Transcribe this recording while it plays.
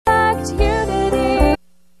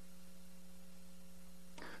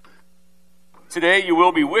Today you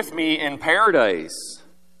will be with me in paradise.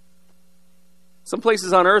 Some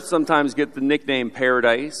places on earth sometimes get the nickname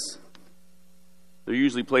paradise. They're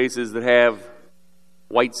usually places that have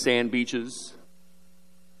white sand beaches,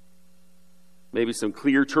 maybe some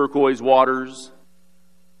clear turquoise waters,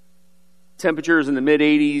 temperatures in the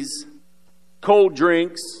mid-80s, cold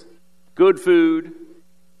drinks, good food.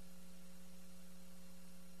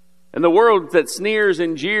 And the world that sneers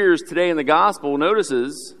and jeers today in the gospel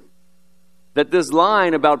notices that this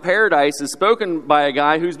line about paradise is spoken by a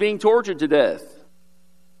guy who's being tortured to death.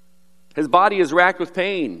 His body is racked with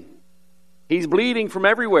pain. He's bleeding from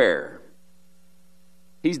everywhere.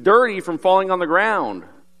 He's dirty from falling on the ground.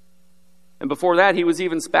 And before that, he was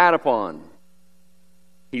even spat upon.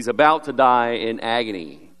 He's about to die in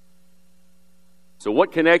agony. So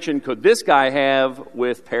what connection could this guy have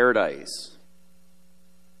with paradise?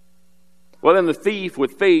 Well, then the thief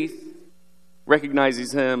with faith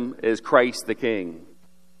recognizes him as Christ the King.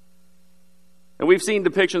 And we've seen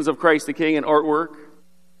depictions of Christ the King in artwork,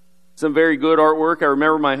 some very good artwork. I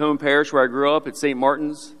remember my home parish where I grew up at St.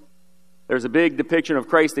 Martin's. There's a big depiction of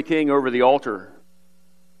Christ the King over the altar.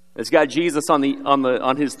 It's got Jesus on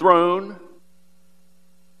his throne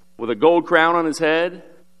with a gold crown on his head,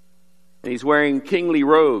 and he's wearing kingly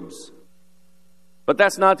robes. But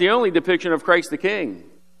that's not the only depiction of Christ the King.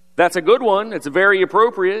 That's a good one. It's very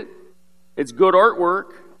appropriate. It's good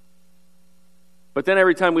artwork. But then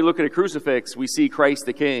every time we look at a crucifix, we see Christ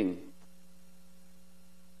the King.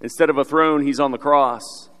 Instead of a throne, he's on the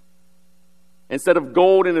cross. Instead of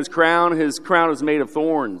gold in his crown is made of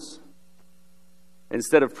thorns.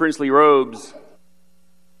 Instead of princely robes,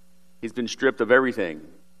 he's been stripped of everything.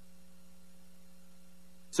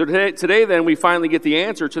 So today then, we finally get the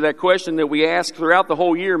answer to that question that we ask throughout the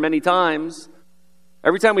whole year many times.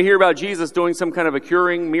 Every time we hear about Jesus doing some kind of a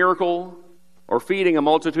curing miracle or feeding a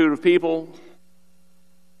multitude of people,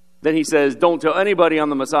 then he says, don't tell anybody I'm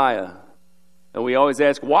the Messiah. And we always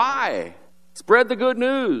ask, why? Spread the good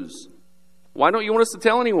news. Why don't you want us to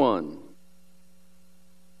tell anyone?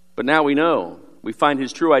 But now we know. We find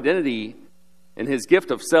his true identity in his gift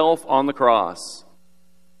of self on the cross,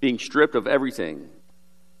 being stripped of everything.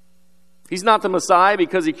 He's not the Messiah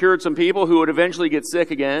because he cured some people who would eventually get sick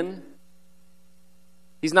again.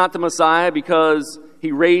 He's not the Messiah because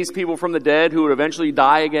he raised people from the dead who would eventually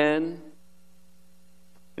die again.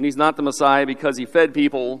 And he's not the Messiah because he fed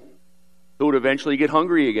people who would eventually get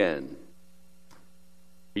hungry again.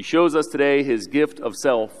 He shows us today his gift of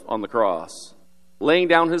self on the cross, laying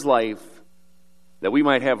down his life that we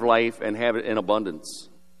might have life and have it in abundance.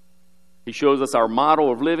 He shows us our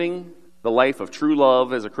model of living the life of true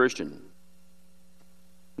love as a Christian.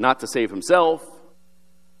 Not to save himself,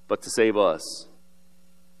 but to save us.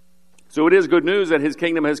 So it is good news that his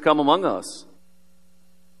kingdom has come among us.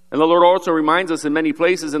 And the Lord also reminds us in many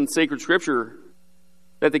places in sacred scripture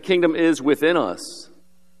that the kingdom is within us.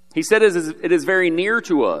 He said it is very near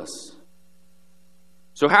to us.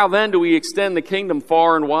 So how then do we extend the kingdom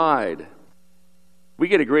far and wide? We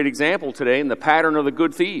get a great example today in the pattern of the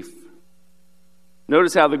good thief.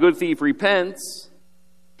 Notice how the good thief repents.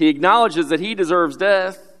 He acknowledges that he deserves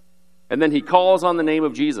death, and then he calls on the name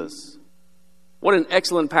of Jesus. What an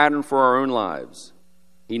excellent pattern for our own lives.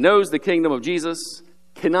 He knows the kingdom of Jesus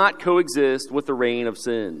cannot coexist with the reign of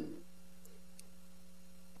sin.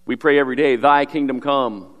 We pray every day, thy kingdom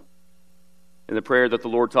come, in the prayer that the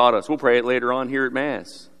Lord taught us. We'll pray it later on here at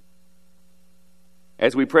Mass.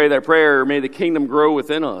 As we pray that prayer, may the kingdom grow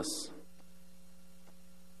within us.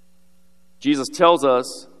 Jesus tells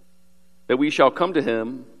us that we shall come to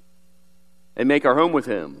him and make our home with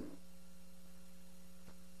him.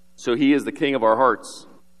 So he is the king of our hearts.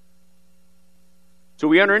 So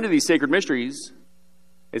we enter into these sacred mysteries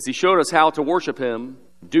as he showed us how to worship him.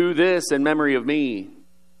 Do this in memory of me.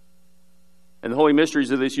 In the holy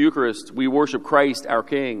mysteries of this Eucharist, we worship Christ, our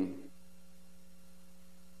King.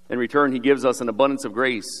 In return, he gives us an abundance of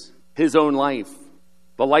grace, his own life,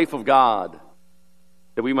 the life of God,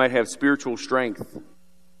 that we might have spiritual strength.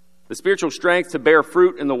 The spiritual strength to bear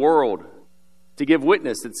fruit in the world, to give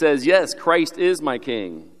witness that says, yes, Christ is my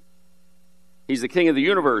King. He's the King of the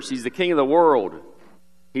universe. He's the King of the world.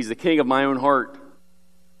 He's the King of my own heart.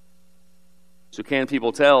 So can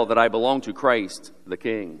people tell that I belong to Christ, the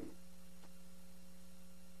King?